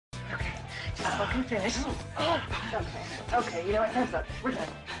fucking finished. Okay, you know what? Time's up. We're done.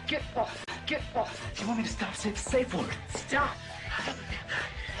 Get off. Get off. Do you want me to stop? Say the safe word. Stop.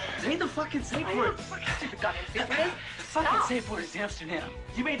 Say the fucking safe I know word. the fucking stupid goddamn safe word is. The fucking safe word is Amsterdam.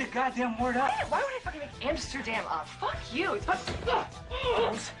 You made the goddamn word up. Why would I fucking make Amsterdam up? Fuck you. It's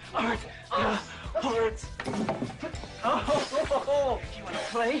Words aren't words. Oh, you want to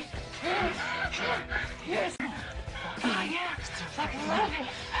play? Yes. Oh, yeah. Fucking love it.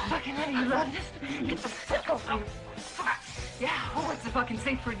 Fucking love it. You love this? Get the fuck off me. Fuck. Yeah, well, what's the fucking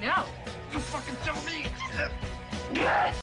safe word now? You fucking tell me.